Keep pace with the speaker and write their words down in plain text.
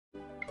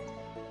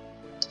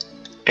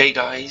Hey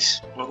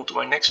guys, welcome to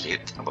my next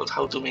vid about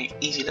how to make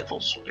easy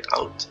levels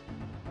without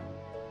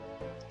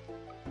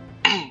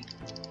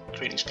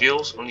trading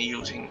skills, only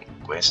using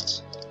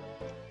quests.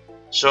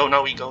 So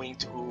now we're going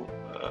to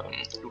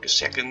do the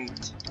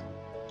second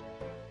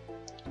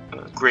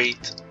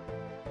great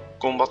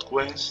combat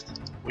quest,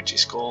 which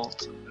is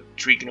called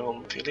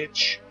Gnome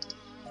Village.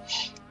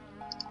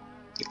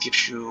 It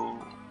gives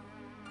you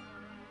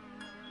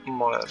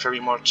very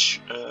much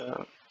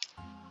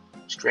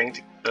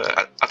strength,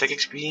 attack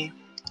XP,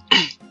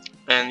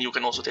 and you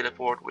can also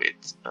teleport with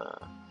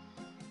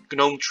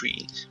gnome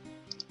trees.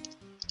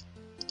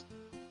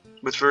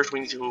 But first we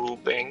need to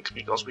bank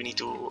because we need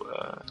to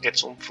get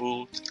some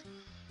food,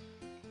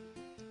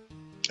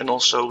 and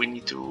also we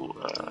need to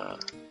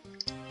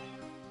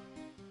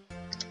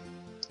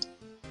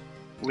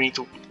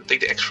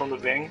take the X from the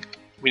bank.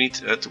 We need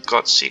to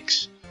cut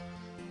 6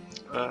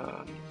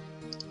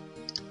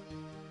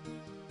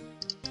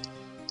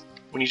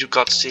 we need to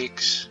cut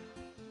 6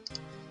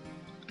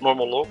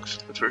 normal logs,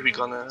 but first we're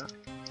gonna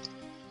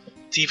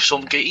thief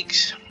some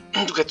cakes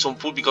to get some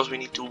food because we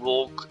need to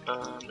walk.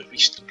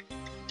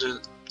 The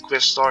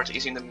quest start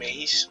is in the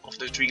maze of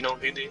the Gnome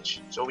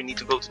Village, so we need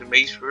to go to the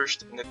maze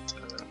first, and that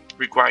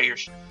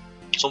requires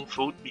some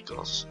food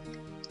because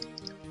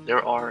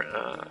there are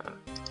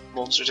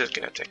monsters that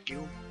can attack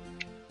you.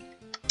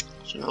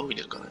 So we're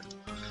just gonna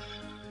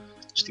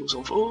steal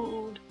some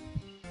food.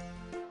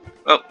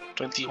 Oh,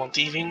 21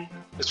 thieving.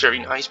 That's very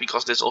nice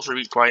because that's also a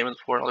requirement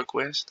for another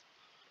quest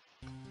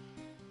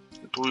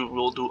that we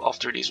will do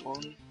after this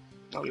one.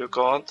 Now you're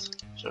caught,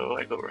 so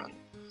I go run.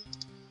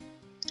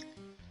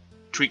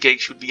 3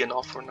 cakes should be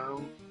enough for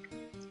now.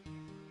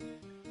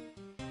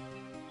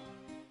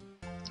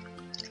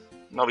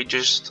 Now we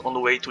just on the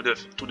way to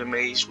the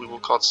maze. We will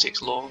cut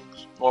 6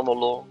 logs, normal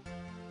log.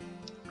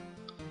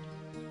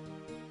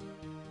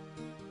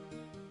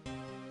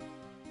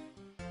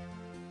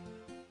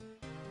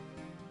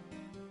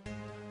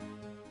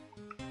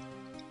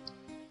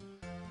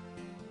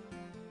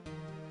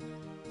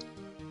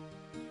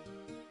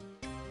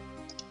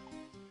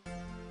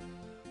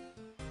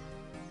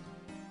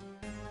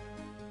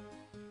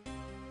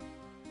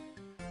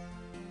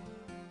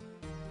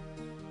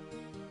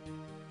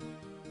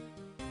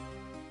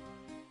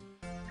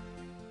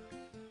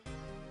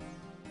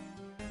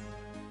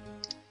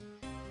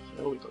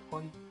 So we got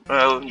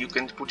one. You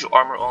can put your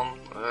armor on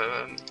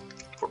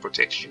for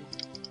protection.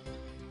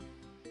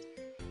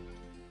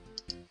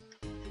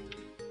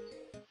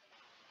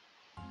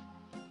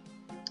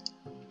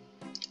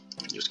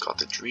 Just cut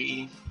the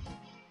tree.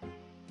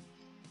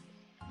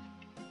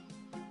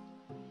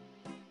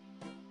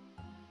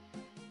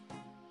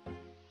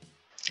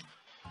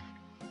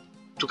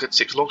 To get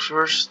 6 logs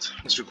first,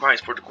 that's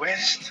required for the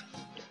quest.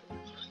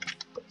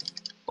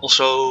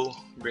 Also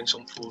bring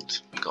some food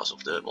because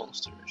of the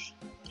monsters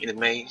in the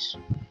maze,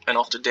 and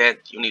after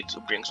that you need to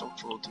bring some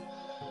food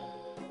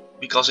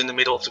because in the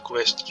middle of the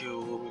quest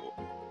you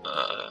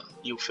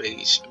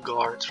face a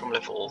guard from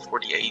level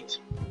 48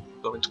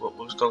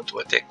 who's going to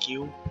attack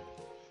you.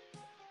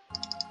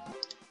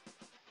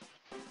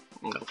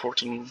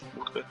 14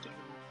 woodcutting.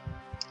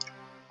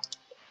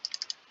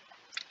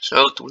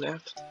 So 2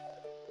 left.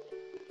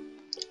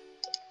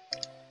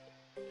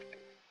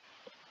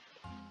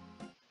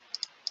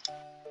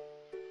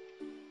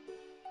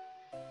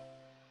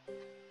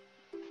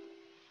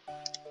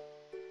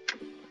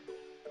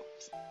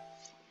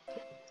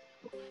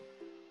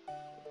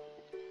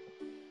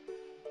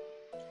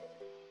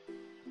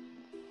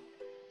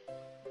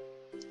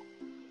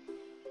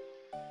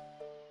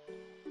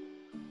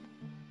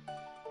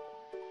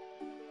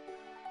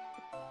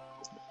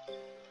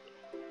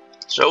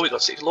 So we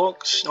got 6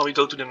 logs. Now we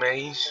go to the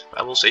maze.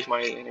 I will save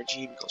my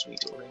energy because we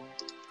need to ring.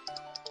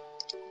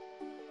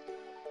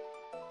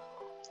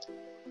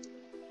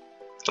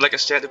 So like I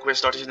said, the quest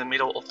starts in the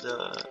middle of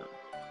the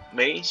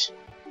maze,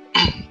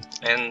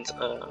 and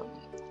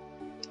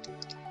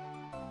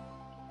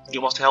you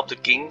must help the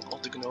king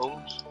of the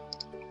gnomes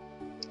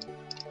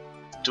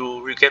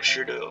to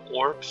recapture the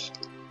orbs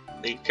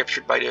they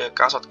captured by the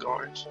Kazat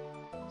guards.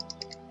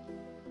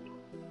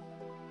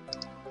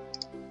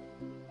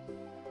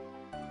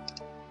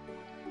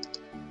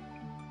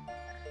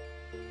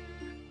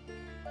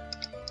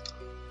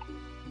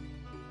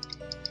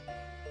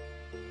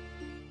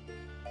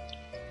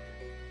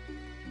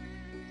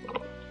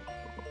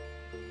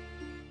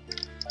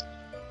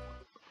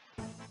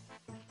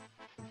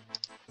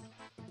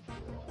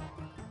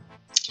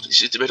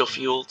 This is the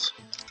battlefield.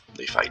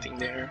 They're fighting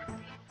there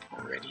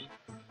already.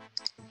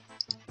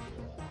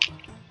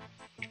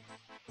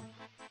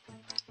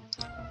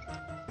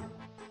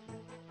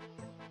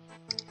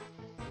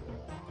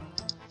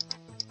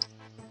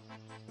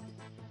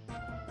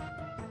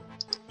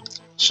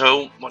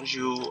 So once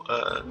you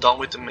done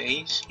with the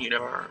maze,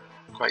 there are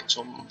quite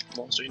some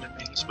monsters in the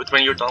maze. But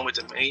when you're done with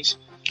the maze,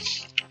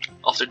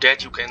 after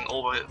that you can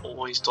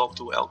always talk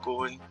to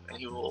Alcoy, and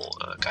he will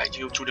guide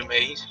you through the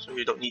maze, so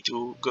you don't need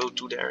to go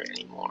to there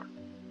anymore.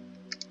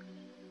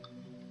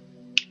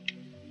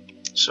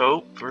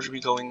 So first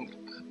we're going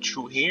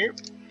through here.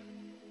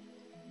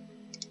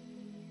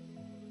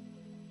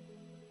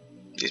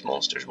 these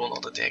monsters will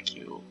not attack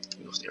you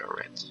because they are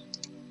red.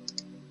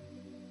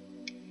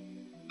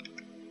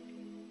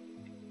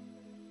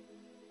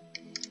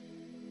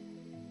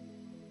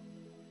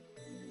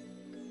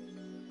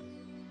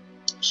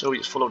 So we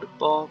just follow the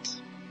path.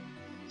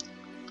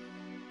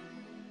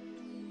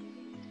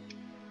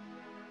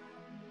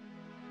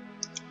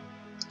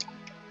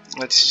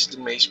 This is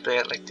the maze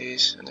path like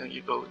this, and then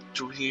you go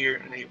through here,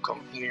 and then you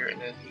come here,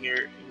 and then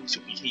here. You need to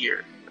be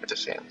here at the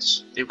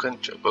fence. You can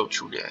go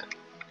through that,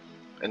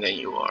 and then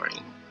you are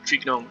in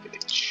Gnome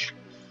Village.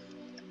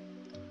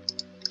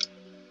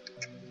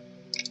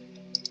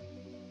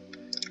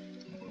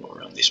 Go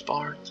around this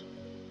part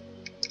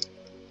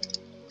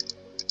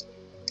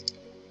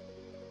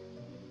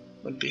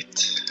a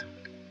bit.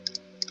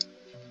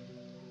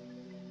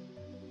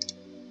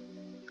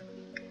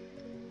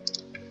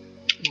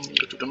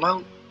 Go to the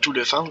mount, to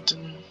the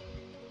fountain,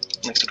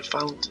 next to the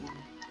fountain,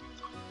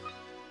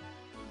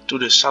 to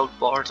the south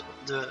part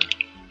of the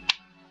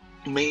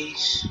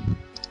maze.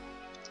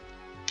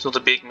 It's not a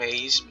big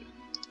maze,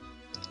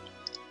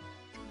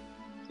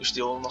 you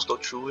still must go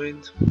through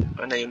it,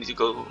 and then you need to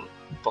go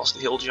past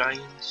the hill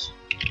giants.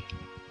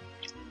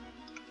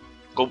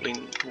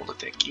 Goblin won't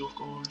attack you, of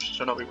course,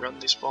 so now we run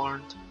this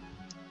part.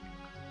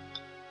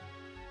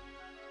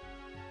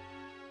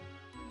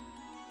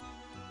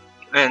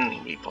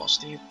 And we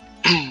passed it.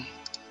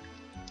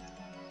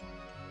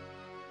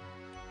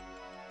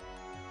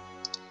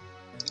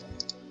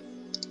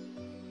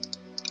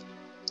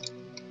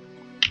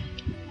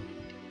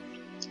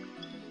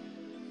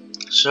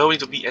 So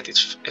it will be at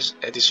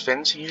its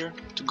fence here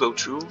to go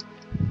through.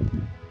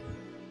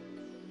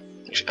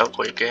 If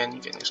Elko you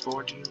can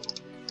escort you.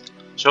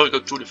 So we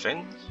go through the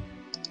fence.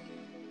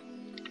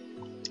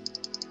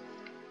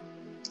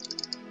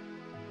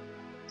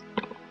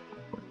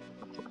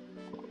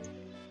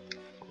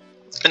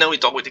 And then we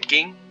talk with the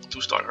king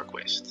to start our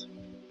quest.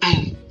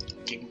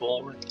 King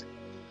Ballroom.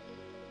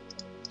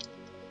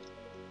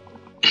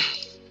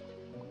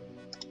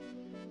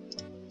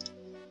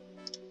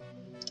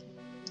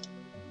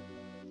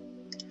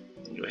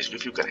 You ask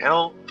if you can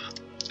help,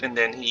 and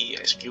then he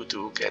asks you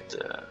to get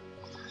the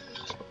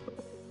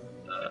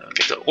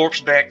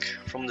orbs back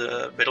from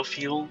the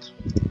battlefield.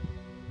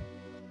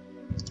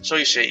 So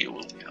you say you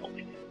will be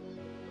helping.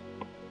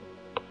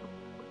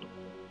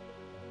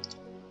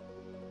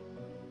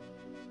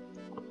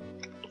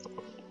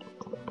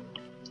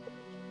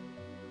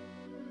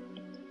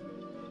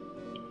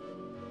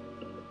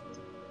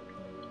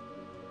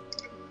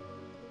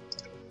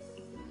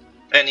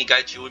 And he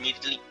guides you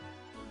immediately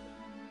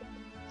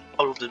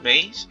out of the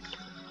maze.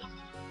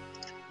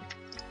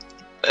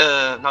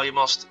 Now you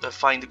must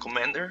find the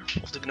commander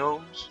of the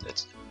gnomes.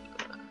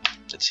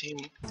 That's him,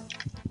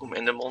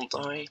 Commander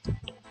Montai.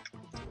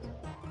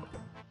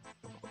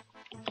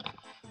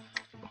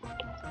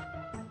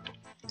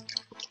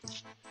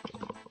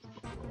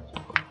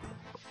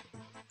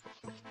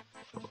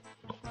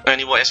 And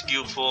he will ask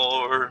you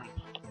for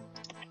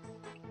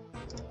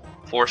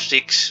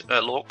 6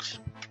 logs.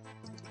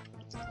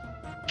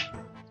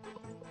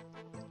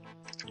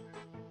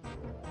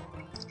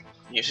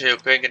 You say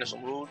okay, get us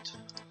some wood.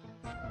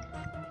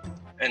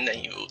 And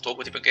then you talk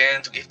with him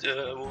again to give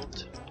the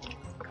wood.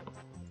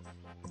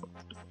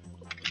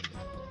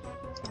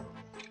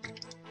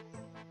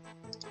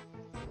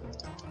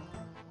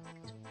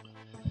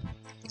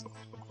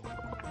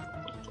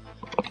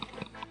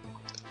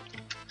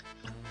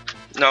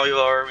 Now you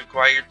are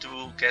required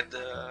to get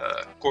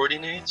the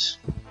coordinates.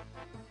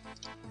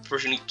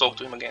 First you need to talk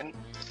to him again.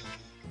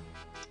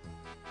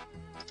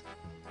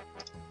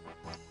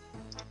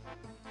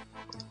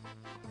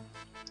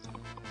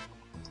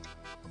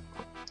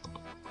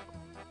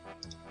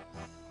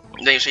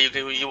 Then you say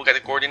you will get the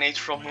coordinates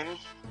from him,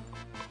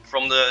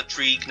 from the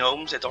 3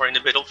 gnomes that are in the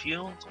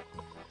battlefield.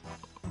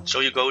 So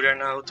you go there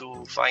now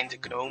to find the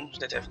gnomes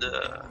that have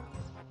the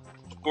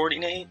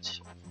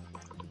coordinates.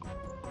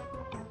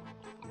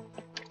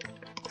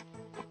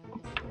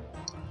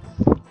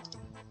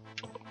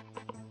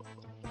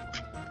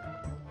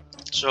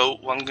 So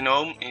one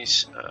gnome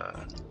is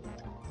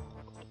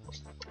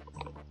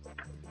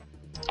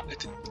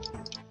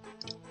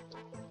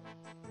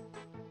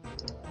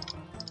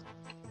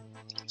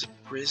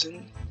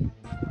prison.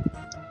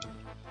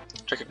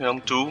 Check gnome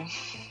 2.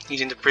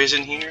 He's in the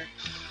prison here.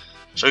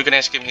 So you can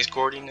ask him his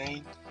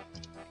coordinate.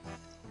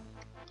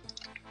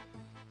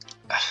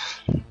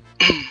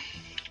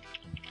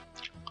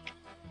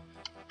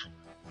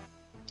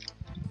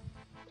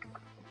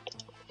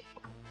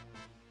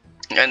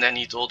 And then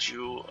he told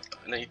you,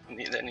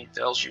 then he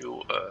tells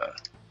you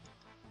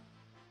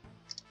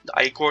the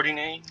eye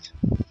coordinate.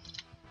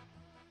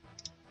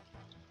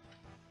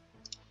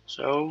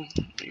 So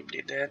you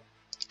did that.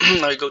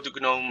 Now you go to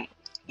gnome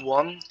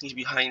 1. He's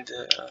behind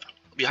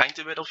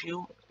the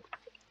battlefield.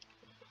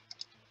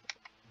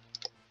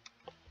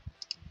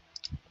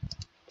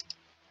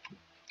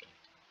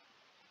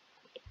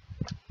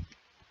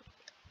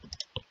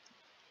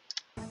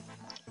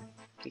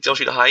 He tells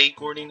you the high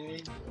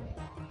coordinate.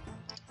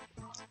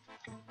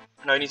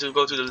 Now you need to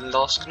go to the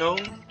last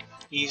gnome.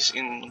 He's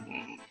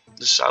in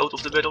the south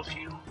of the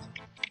battlefield,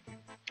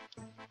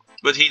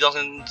 but he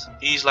doesn't.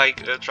 He's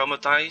like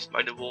traumatized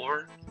by the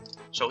war,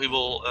 so he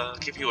will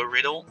give you a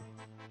riddle.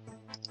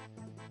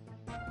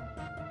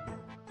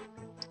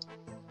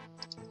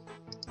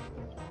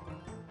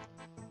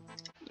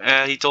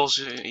 He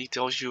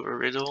tells you a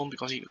riddle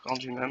because he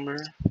can't remember.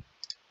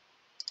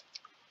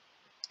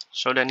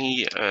 So then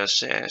he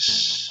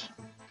says,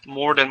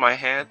 more than my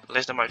head,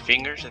 less than my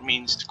fingers. That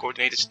means the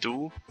coordinate is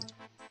 2.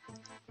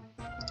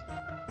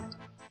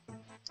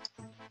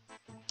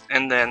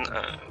 And then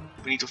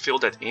we need to fill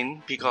that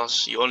in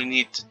because you only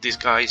need this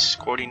guy's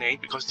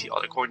coordinate because the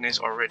other coordinates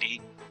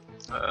already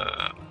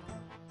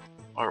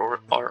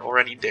are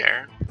already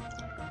there.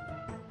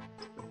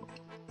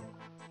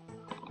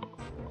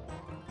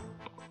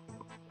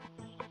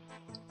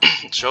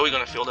 So we're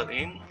gonna fill that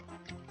in.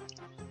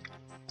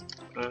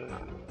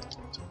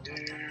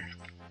 There.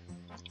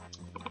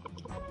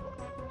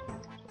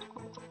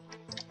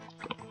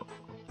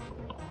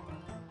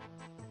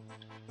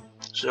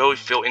 So we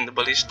fill in the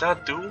ballista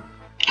too.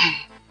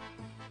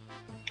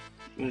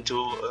 You need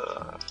to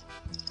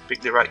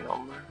pick the right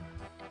number.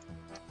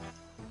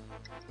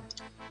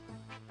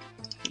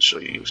 So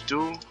you use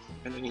 2,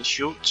 and then he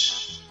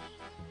shoots,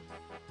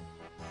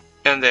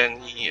 and then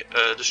he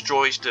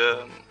destroys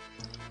the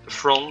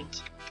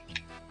front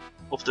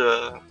of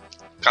the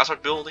castle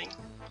building,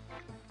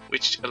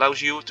 which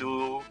allows you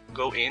to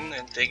go in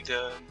and take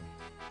the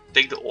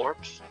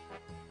orbs,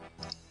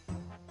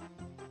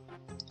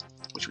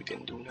 which we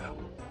can do now.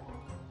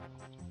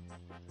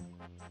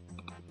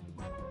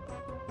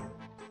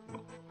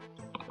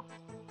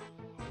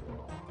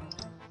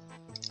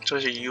 So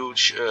there's a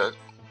huge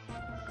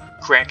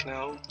crack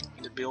now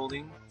in the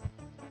building.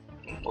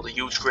 Not a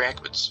huge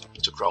crack, but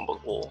it's a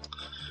crumbled wall.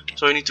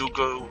 So you need to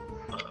go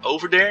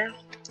over there.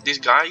 This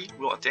guy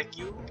will attack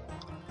you.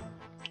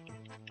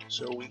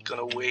 So we're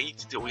gonna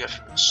wait till we have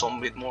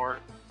some bit more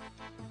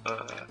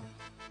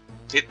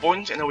hit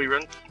points, and then we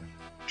run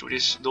through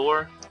this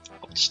door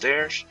up the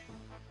stairs.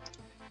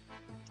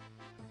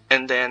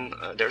 And then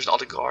there's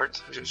another guard,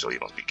 so you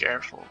must be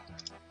careful.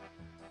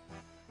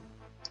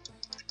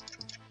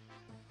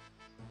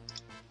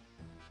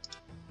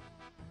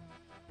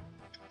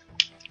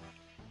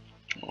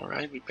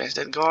 Alright, we passed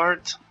that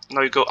guard.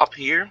 Now you go up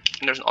here,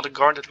 and there's another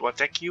guard that will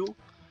attack you.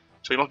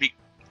 So you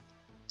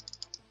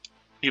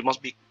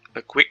must be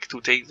quick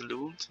to take the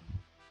loot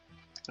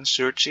and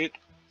search it.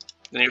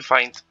 Then you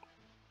find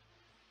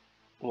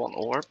 1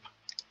 orb,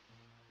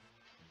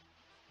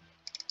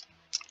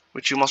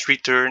 which you must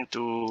return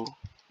to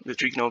the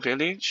Gnome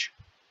Village.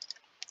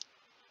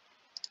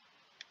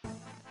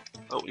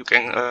 Oh, you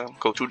can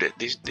go through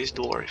this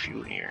door if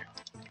you're here.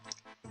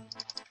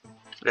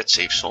 Let's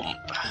save some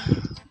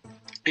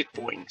hit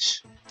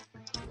points.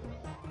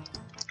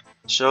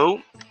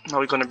 So now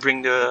we're gonna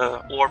bring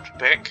the orb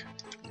back,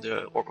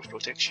 the orb of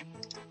protection.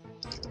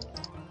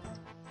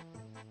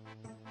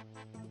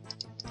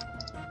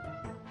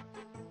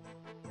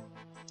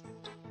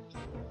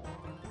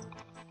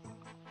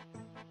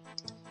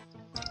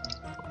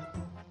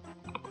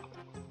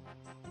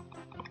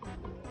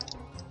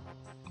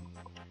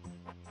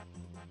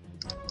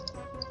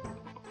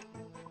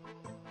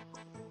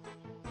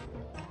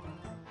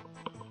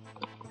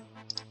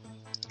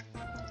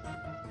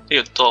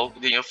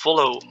 Then you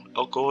follow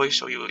Alcoy,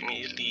 so you're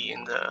immediately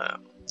at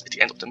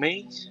the end of the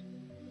maze.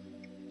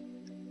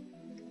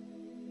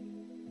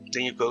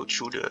 Then you go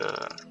through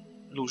the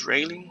loose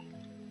railing.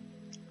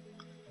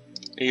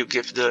 Then you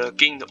give the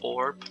king the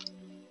orb.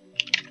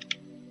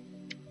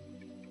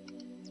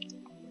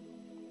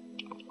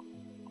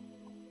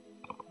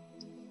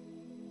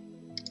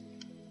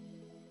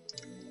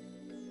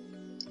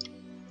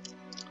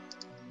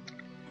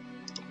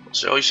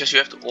 So he says you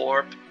have the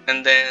orb,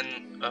 and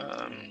then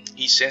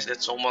he says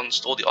that someone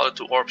stole the other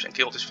 2 orbs and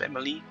killed his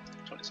family.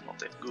 So that's not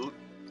that good.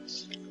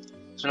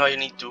 So now you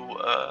need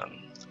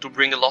to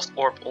bring the lost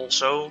orb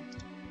also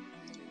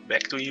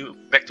back to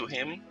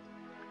him.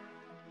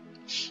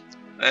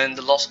 And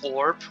the lost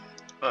orb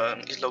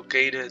is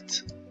located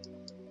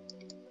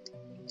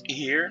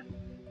here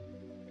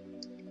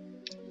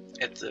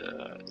at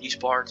the east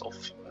part of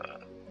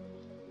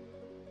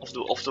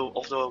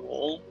the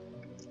wall,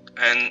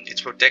 and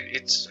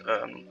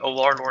a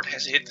warlord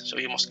has it, so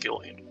you must kill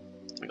him.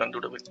 We're gonna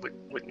do that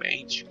with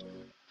mage.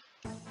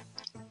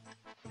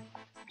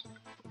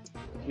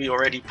 We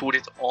already put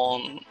it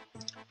on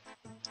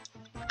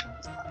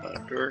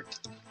dirt.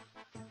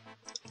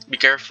 Be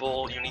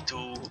careful, you need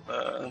to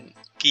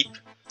keep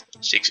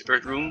 6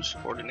 earth rooms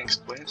for the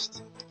next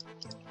quest,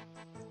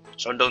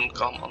 so don't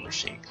come under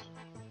 6.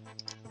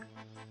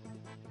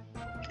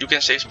 You can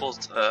safe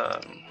spot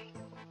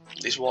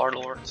this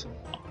warlord.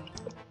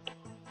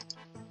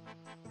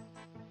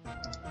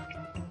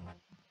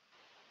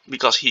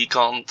 Because he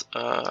can't,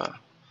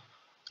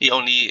 he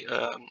only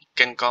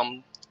can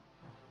come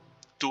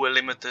to a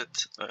limited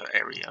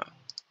area.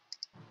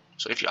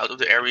 So if you're out of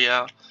the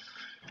area,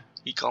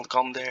 he can't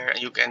come there,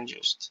 and you can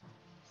just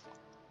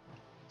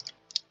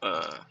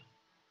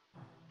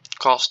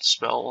cast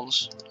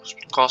spells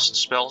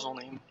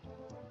on him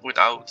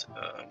without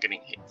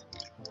getting hit.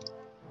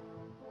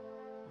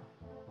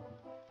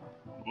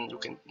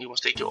 You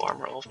must take your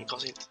armor off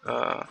because it's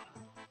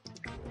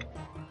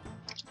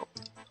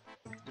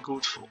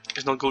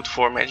not good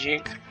for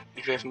magic.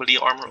 If you have melee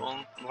armor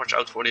on, watch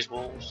out for these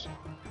walls.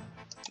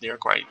 They are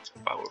quite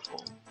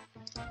powerful.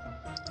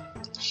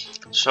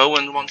 So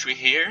once we're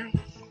here,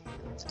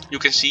 you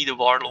can see the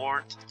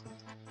warlord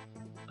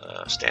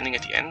standing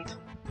at the end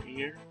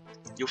here.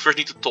 You first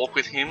need to talk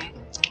with him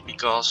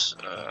because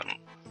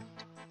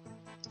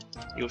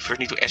you first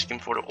need to ask him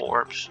for the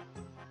orbs.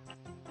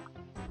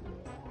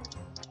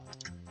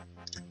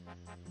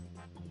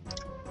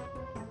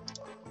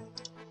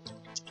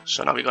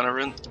 So now we're gonna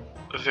run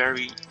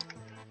very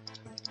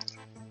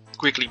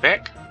quickly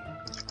back.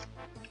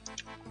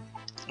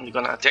 And we're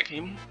gonna attack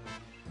him.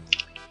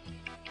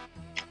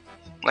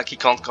 Like he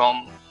can't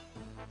come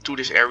to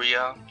this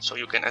area, so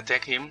you can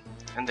attack him,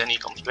 and then he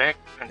comes back,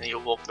 and then you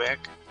walk back,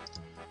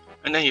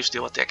 and then you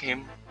still attack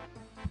him.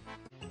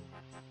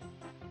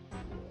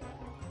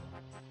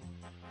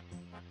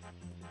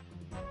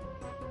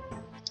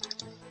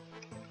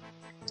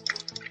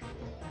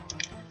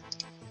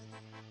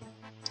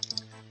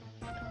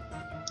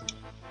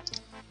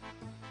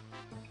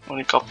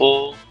 Only a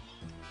couple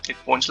hit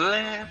points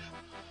left.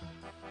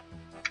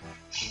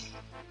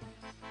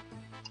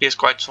 He has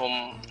quite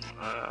some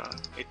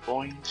hit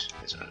points.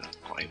 It's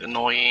quite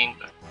annoying,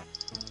 but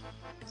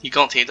he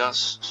can't hit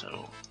us,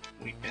 so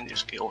we can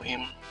just kill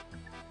him.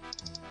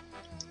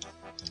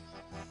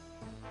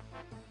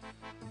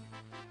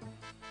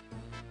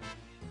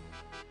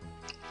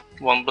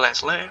 One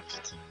blast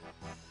left,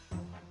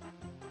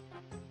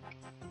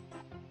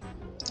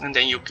 and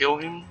then you kill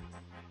him.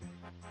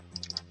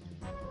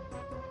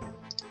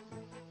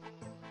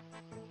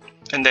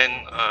 And then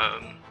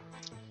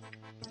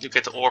you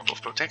get the orb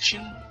of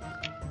protection,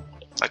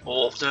 like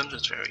all of them.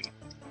 That's very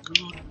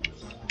good.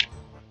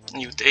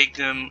 And you take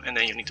them, and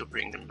then you need to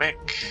bring them back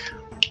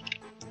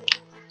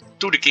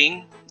to the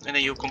king, and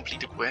then you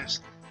complete the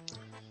quest.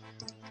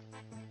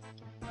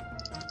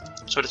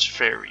 So that's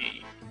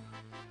very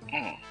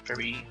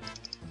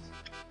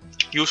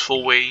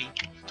useful way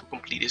to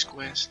complete this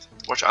quest.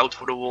 Watch out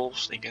for the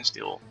wolves; they can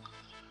still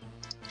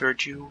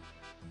hurt you.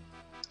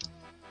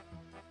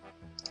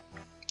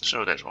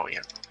 So that's why we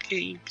have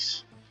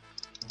cakes.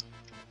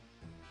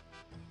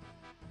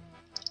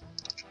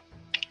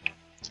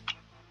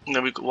 And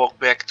then we could walk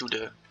back to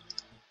the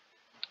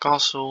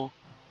castle,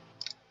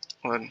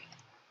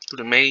 to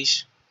the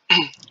maze,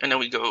 and then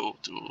we go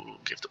to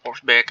give the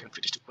orbs back and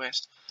finish the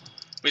quest,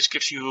 which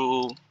gives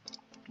you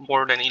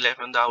more than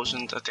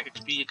 11,000 attack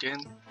XP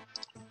again,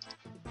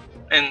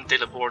 and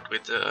teleport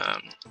with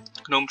the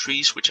gnome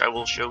trees, which I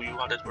will show you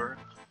how that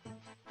works.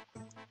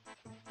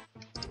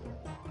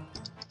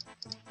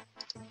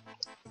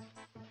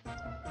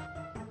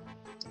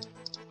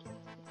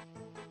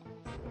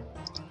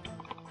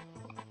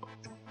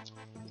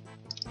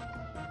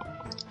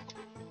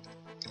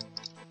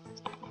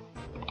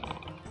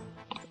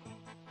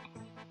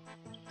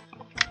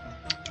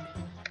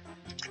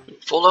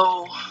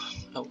 Follow,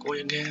 I'll go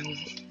again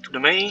to the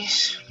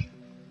maze.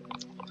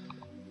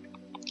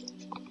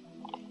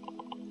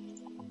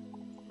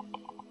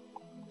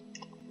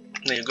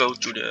 Then you go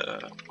to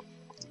the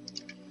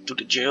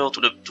jail,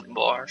 to the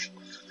bars,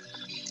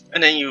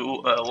 and then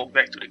you walk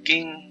back to the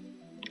king.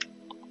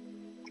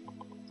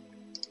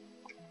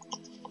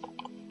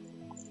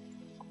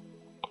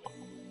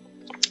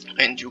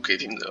 And you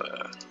give him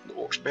the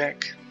orbs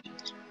back.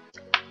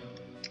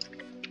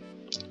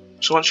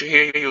 So once you're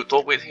here, you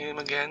talk with him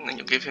again, and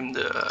you give him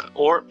the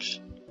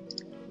orbs,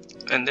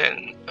 and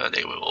then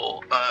they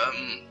will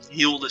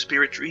heal the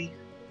spirit tree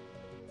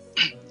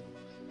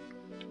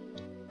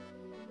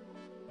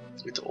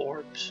with the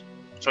orbs,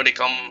 so they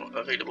come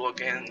available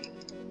again.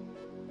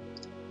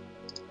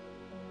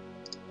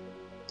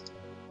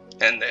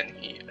 And then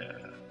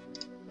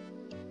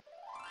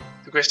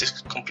the quest is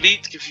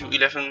complete, gives you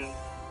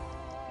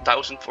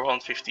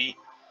 11,450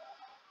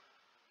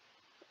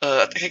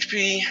 attack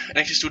XP,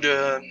 access to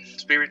the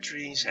spirit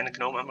trees and the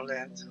gnome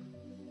amulet,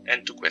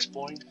 and 2 quest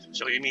points.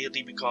 So you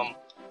immediately become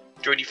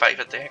 35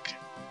 attack.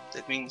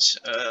 That means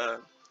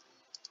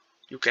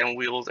you can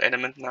wield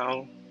adamant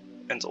now,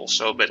 and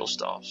also battle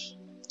staffs.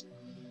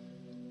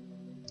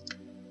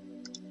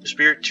 The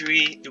spirit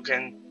tree, you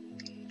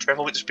can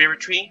travel with the spirit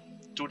tree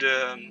to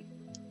the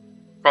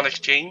Grand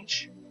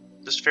Exchange.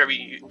 That's very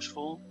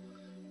useful.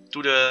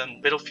 To the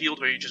battlefield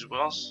where you just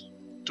was.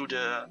 To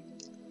the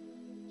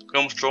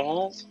Gnome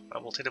Stronghold. I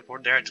will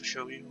teleport there to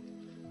show you.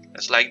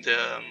 That's like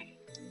the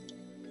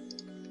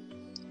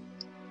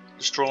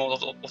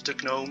stronghold of the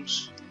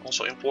gnomes.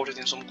 Also imported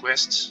in some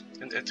quests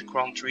and at the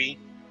Crown Tree.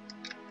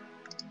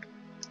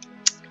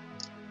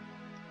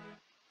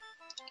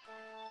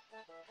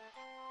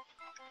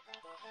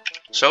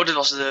 So that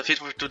was the vid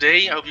for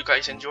today. I hope you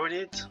guys enjoyed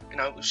it,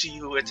 and I will see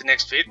you at the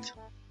next vid.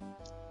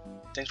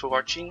 Thanks for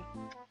watching.